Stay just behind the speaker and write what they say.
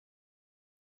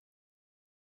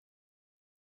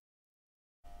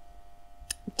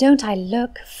Don't I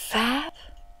look fab?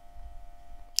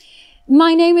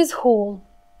 My name is Hall,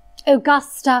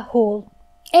 Augusta Hall,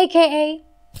 aka,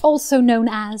 also known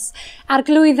as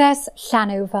Arglwyddes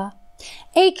Llanover,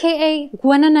 aka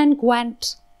Gwenanen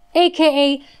Gwent,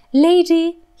 aka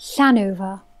Lady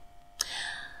Llanover.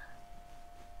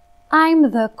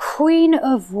 I'm the Queen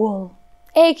of Wool,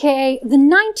 aka the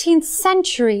 19th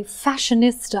century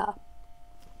fashionista.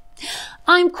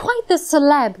 I'm quite the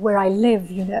celeb where I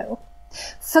live, you know.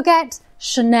 Forget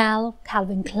Chanel,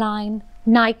 Calvin Klein,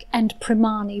 Nike and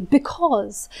Primani,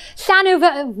 because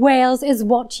Llanover of Wales is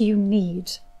what you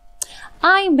need.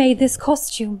 I made this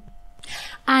costume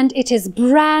and it is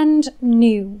brand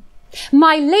new.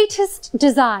 My latest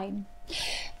design,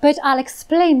 but I'll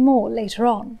explain more later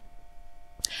on.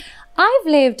 I've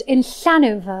lived in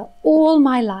Llanover all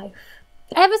my life,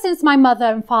 ever since my mother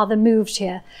and father moved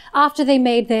here after they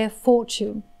made their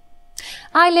fortune.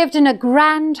 I lived in a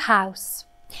grand house,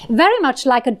 very much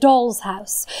like a doll's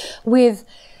house, with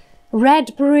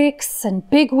red bricks and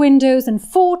big windows and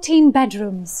 14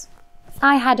 bedrooms.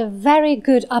 I had a very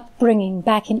good upbringing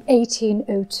back in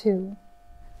 1802.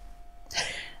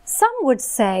 Some would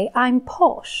say I'm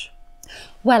posh.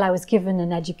 Well, I was given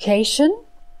an education,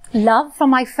 love from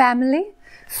my family,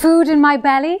 food in my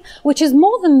belly, which is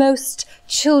more than most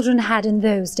children had in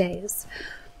those days.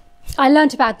 I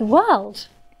learnt about the world.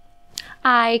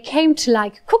 I came to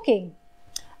like cooking.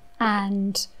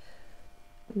 And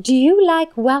do you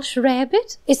like Welsh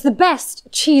rarebit? It's the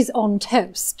best cheese on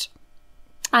toast.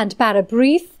 And bara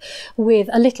brith with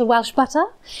a little Welsh butter.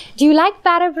 Do you like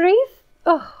bara brith?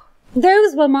 Oh,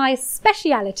 those were my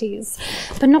specialities,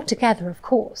 but not together, of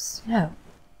course, no.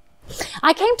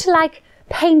 I came to like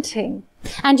painting,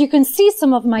 and you can see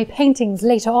some of my paintings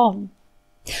later on.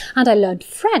 And I learned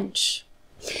French.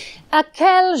 À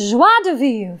quelle joie de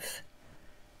vivre.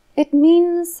 It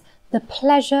means the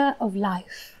pleasure of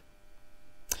life.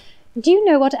 Do you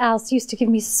know what else used to give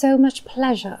me so much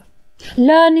pleasure?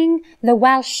 Learning the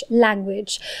Welsh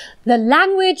language, the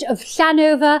language of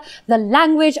Llanover, the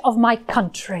language of my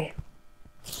country.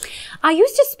 I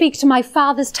used to speak to my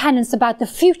father's tenants about the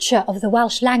future of the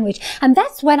Welsh language, and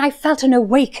that's when I felt an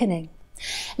awakening.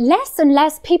 Less and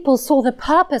less people saw the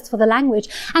purpose for the language,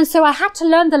 and so I had to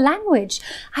learn the language.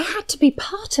 I had to be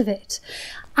part of it,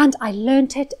 and I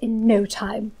learnt it in no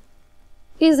time.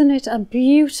 Isn't it a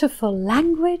beautiful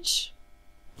language?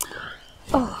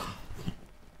 Oh.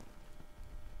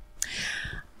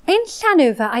 In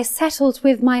Llanover, I settled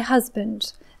with my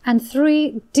husband and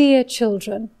 3 dear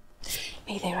children.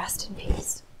 May they rest in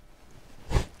peace.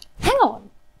 Hang on.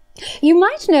 You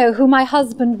might know who my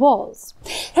husband was.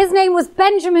 His name was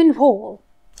Benjamin Hall,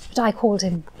 but I called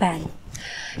him Ben.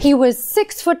 He was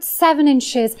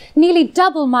 6'7", nearly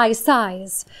double my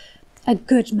size. A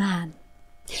good man.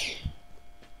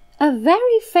 A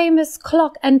very famous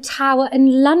clock and tower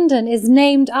in London is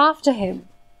named after him.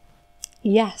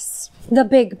 Yes, the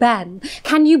Big Ben.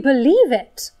 Can you believe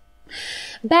it?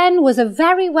 Ben was a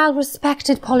very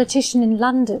well-respected politician in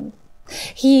London.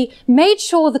 He made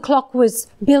sure the clock was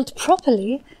built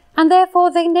properly, and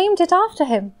therefore they named it after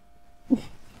him.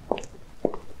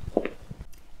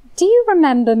 Do you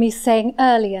remember me saying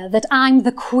earlier that I'm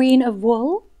the Queen of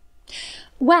Wool?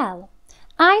 Well,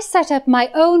 I set up my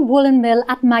own woolen mill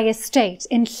at my estate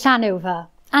in Llanover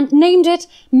and named it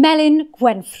Melyn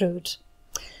Gwenfrwd.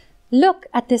 Look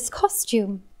at this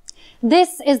costume.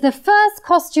 This is the first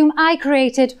costume I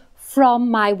created from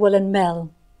my woolen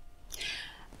mill.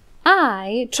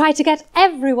 I try to get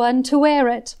everyone to wear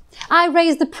it. I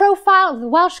raise the profile of the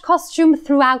Welsh costume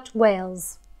throughout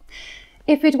Wales.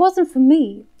 If it wasn't for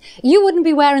me, you wouldn't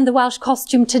be wearing the Welsh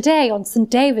costume today on St.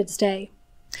 David's Day.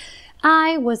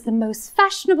 I was the most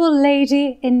fashionable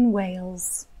lady in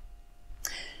Wales.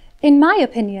 In my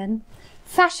opinion,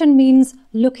 fashion means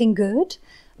looking good,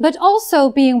 but also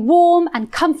being warm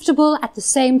and comfortable at the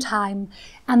same time.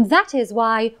 And that is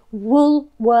why wool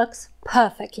works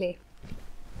perfectly.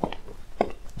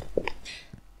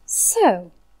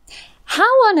 So, how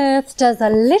on earth does a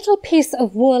little piece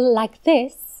of wool like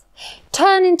this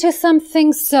turn into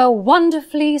something so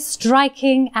wonderfully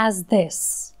striking as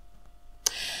this?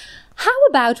 How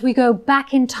about we go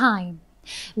back in time,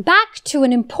 back to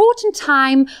an important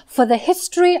time for the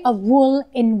history of wool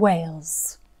in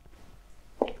Wales.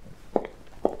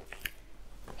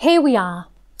 Here we are,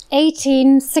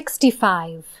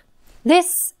 1865.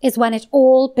 This is when it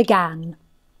all began.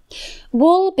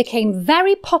 Wool became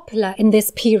very popular in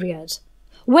this period.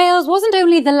 Wales wasn't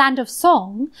only the land of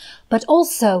song, but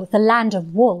also the land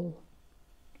of wool.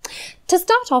 To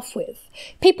start off with,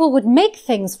 people would make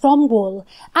things from wool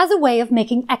as a way of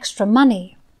making extra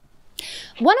money.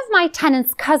 One of my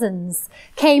tenant's cousins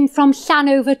came from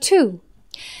Llanover too.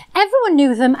 Everyone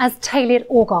knew them as Teulu'r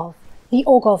Ogof, the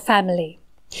Ogof family.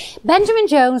 Benjamin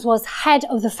Jones was head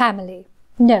of the family.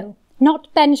 No,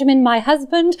 not Benjamin, my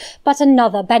husband, but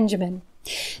another Benjamin.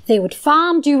 They would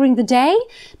farm during the day,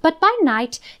 but by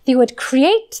night they would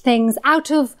create things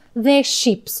out of their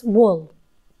sheep's wool.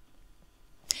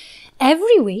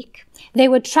 Every week, they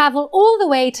would travel all the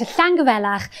way to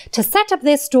Llangolwelach to set up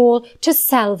their stall to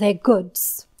sell their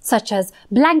goods, such as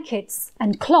blankets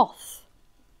and cloth.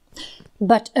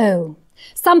 But oh,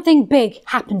 something big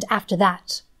happened after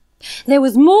that. There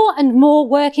was more and more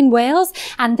work in Wales,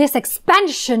 and this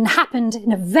expansion happened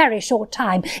in a very short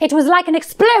time. It was like an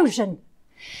explosion.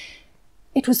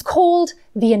 It was called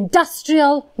the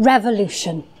Industrial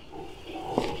Revolution.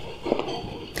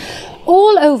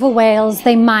 All over Wales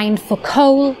they mined for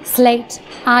coal, slate,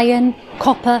 iron,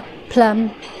 copper,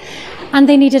 plum, and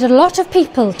they needed a lot of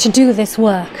people to do this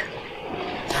work.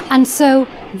 And so,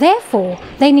 therefore,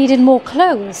 they needed more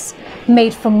clothes,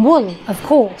 made from wool, of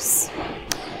course.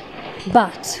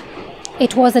 But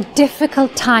it was a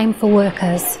difficult time for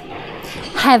workers.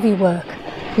 Heavy work,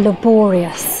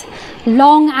 laborious,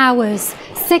 long hours,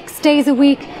 6 days a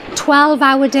week,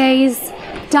 12-hour days,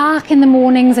 dark in the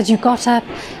mornings as you got up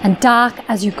and dark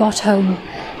as you got home.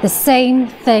 The same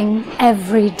thing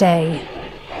every day.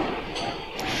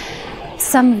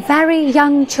 Some very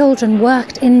young children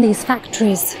worked in these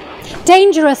factories.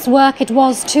 Dangerous work it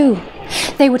was too.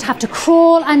 They would have to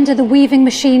crawl under the weaving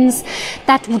machines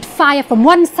that would fire from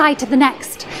one side to the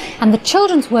next, and the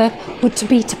children's work would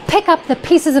be to pick up the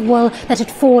pieces of wool that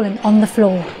had fallen on the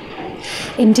floor.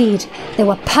 Indeed, they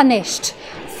were punished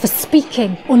for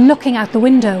speaking or looking out the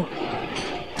window.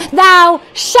 "Thou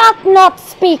shalt not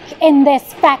speak in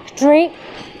this factory."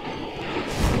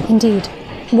 Indeed,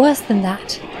 worse than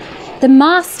that, the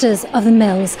masters of the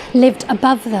mills lived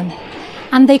above them,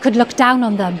 and they could look down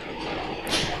on them.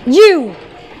 "You,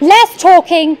 less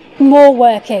talking, more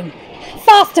working.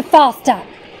 Faster, faster.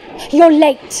 You're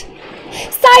late.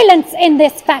 Silence in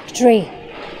this factory."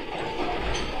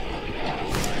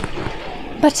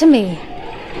 But to me,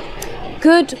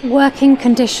 good working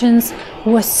conditions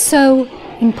were so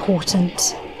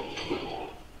important.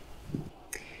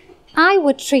 I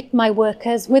would treat my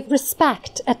workers with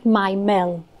respect at my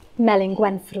mill, Melyn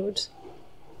Gwenffrwd.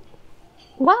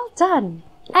 "Well done.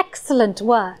 Excellent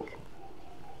work."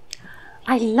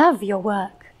 "I love your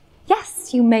work.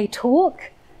 Yes, you may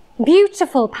talk.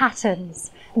 Beautiful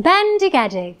patterns.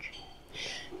 Bendigedig."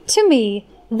 To me,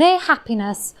 their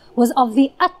happiness was of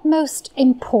the utmost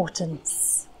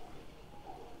importance.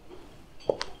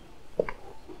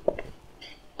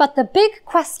 But the big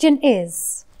question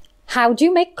is, how do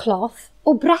you make cloth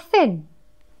or brethyn?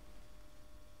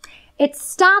 It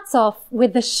starts off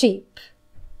with the sheep.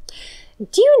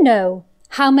 Do you know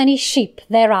how many sheep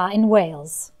there are in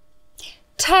Wales?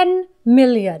 10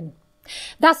 million.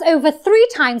 That's over 3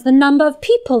 times the number of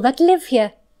people that live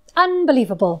here.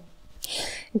 Unbelievable.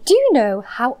 Do you know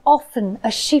how often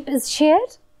a sheep is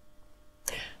sheared?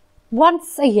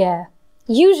 Once a year,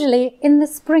 usually in the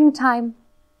springtime.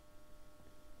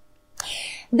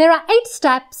 There are 8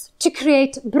 steps to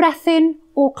create brethyn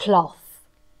or cloth.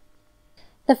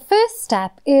 The first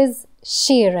step is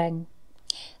shearing.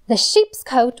 The sheep's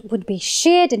coat would be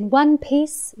sheared in one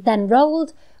piece, then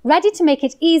rolled, ready to make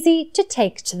it easy to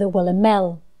take to the woolen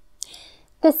mill.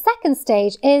 The second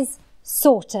stage is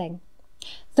sorting.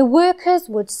 The workers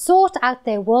would sort out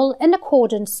their wool in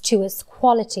accordance to its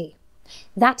quality.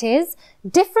 That is,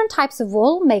 different types of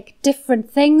wool make different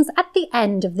things at the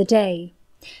end of the day.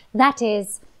 That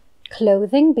is,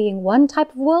 clothing being one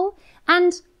type of wool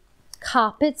and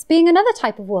carpets being another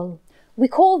type of wool. We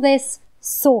call this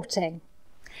sorting.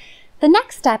 The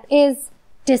next step is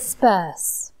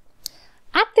disperse.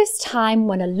 At this time,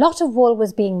 when a lot of wool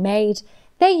was being made,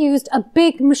 they used a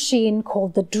big machine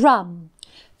called the drum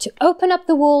to open up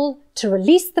the wool, to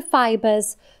release the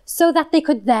fibres, so that they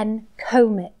could then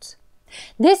comb it.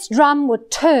 This drum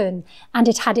would turn, and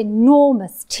it had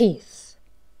enormous teeth.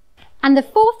 And the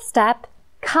fourth step,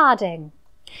 carding.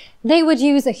 They would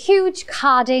use a huge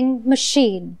carding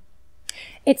machine.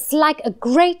 It's like a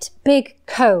great big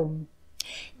comb.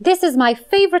 This is my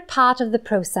favourite part of the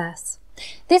process.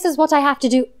 This is what I have to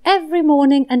do every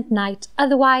morning and night,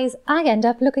 otherwise I end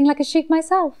up looking like a sheep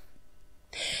myself.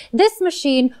 This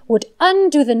machine would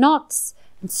undo the knots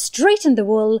and straighten the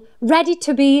wool, ready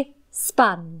to be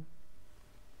spun.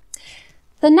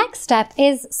 The next step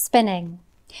is spinning.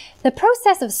 The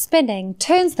process of spinning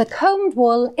turns the combed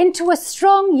wool into a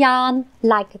strong yarn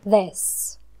like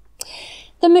this.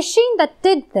 The machine that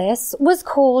did this was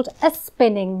called a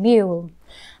spinning mule,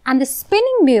 and the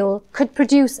spinning mule could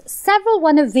produce several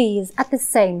one of these at the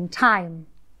same time.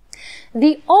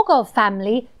 The Ogof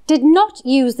family did not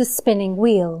use the spinning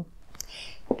wheel.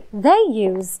 They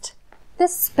used the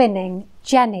spinning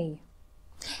jenny.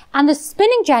 And the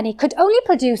spinning jenny could only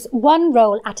produce one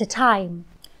roll at a time,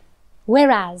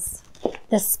 whereas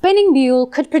the spinning mule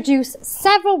could produce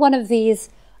several one of these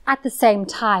at the same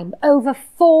time, over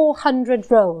 400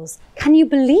 rolls. Can you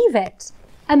believe it?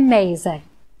 Amazing.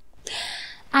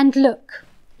 And look,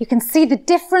 you can see the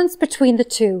difference between the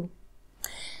two.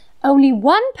 Only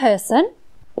one person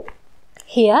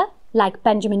here, like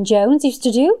Benjamin Jones used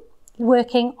to do,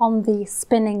 working on the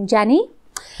spinning jenny,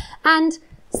 and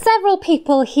several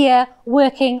people here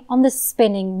working on the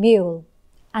spinning mule.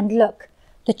 And look,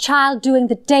 the child doing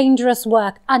the dangerous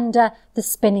work under the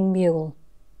spinning mule.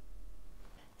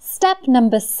 Step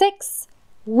number 6,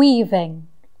 weaving.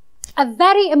 A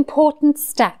very important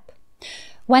step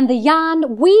when the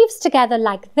yarn weaves together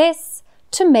like this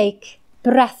to make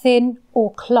brethin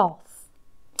or cloth.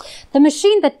 The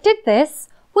machine that did this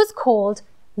was called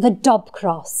the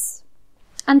dobcross.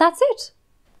 And that's it.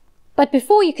 But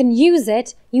before you can use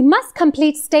it, you must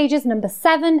complete stages number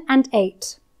 7 and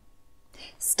 8.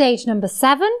 Stage number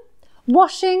 7,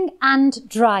 washing and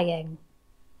drying.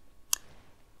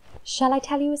 Shall I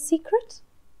tell you a secret?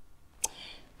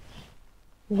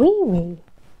 Wee-wee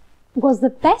was the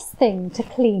best thing to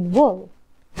clean wool.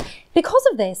 Because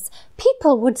of this,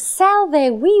 people would sell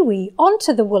their wee-wee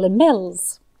onto the woolen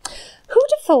mills.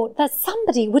 Who'd have thought that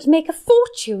somebody would make a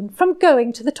fortune from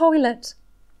going to the toilet?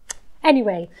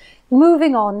 Anyway,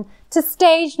 moving on to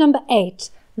stage number 8,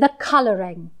 the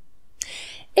colouring.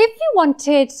 If you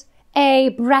wanted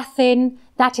a brethin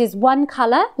that is one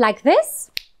colour, like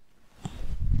this,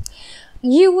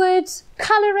 you would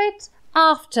colour it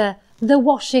after the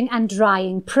washing and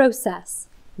drying process.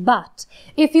 But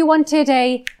if you wanted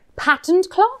a patterned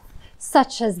cloth,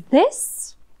 such as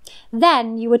this,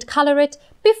 then you would colour it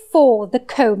before the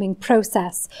combing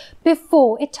process,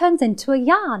 before it turns into a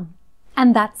yarn.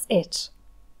 And that's it.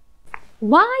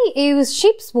 Why use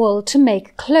sheep's wool to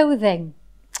make clothing?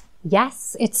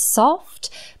 Yes, it's soft,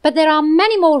 but there are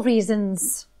many more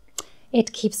reasons.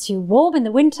 It keeps you warm in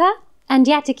the winter, and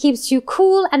yet it keeps you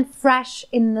cool and fresh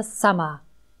in the summer.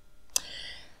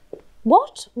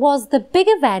 What was the big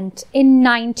event in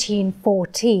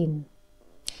 1914?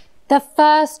 The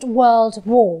First World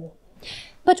War.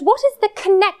 But what is the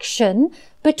connection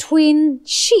between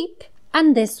sheep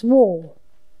and this war?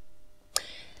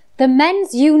 The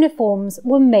men's uniforms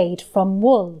were made from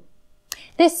wool.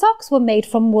 Their socks were made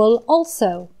from wool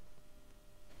also.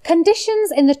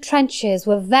 Conditions in the trenches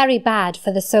were very bad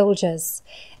for the soldiers,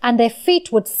 and their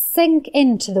feet would sink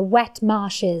into the wet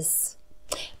marshes.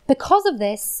 Because of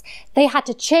this, they had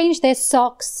to change their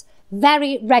socks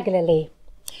very regularly.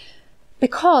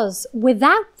 Because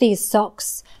without these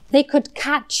socks, they could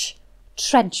catch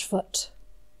trench foot.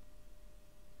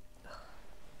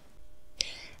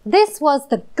 This was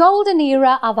the golden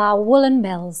era of our woolen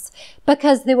mills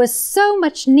because there was so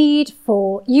much need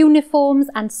for uniforms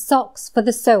and socks for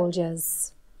the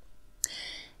soldiers.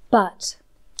 But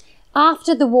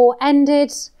after the war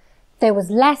ended, there was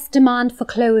less demand for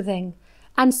clothing,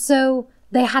 and so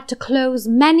they had to close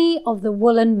many of the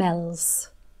woolen mills.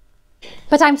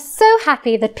 But I'm so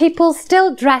happy that people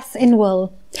still dress in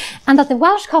wool and that the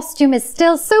Welsh costume is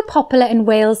still so popular in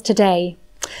Wales today.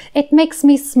 It makes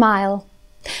me smile.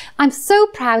 I'm so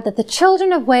proud that the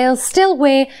children of Wales still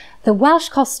wear the Welsh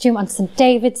costume on St.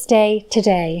 David's Day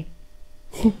today.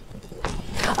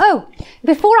 Oh,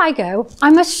 before I go,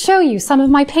 I must show you some of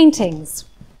my paintings.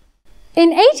 In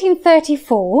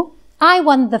 1834, I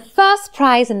won the first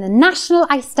prize in the National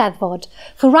Eisteddfod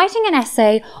for writing an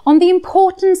essay on the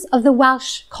importance of the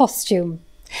Welsh costume,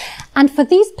 and for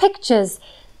these pictures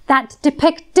that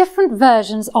depict different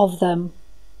versions of them.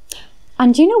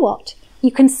 And you know what?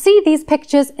 You can see these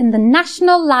pictures in the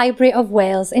National Library of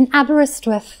Wales in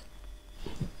Aberystwyth.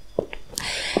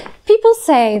 People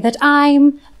say that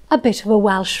I'm a bit of a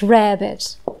Welsh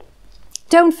rarebit.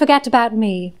 Don't forget about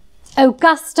me,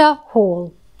 Augusta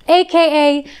Hall,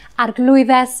 aka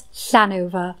Arglwyddes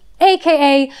Llanover,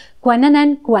 aka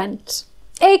Gwenynen Gwent,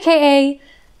 aka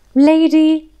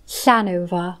Lady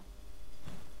Llanover.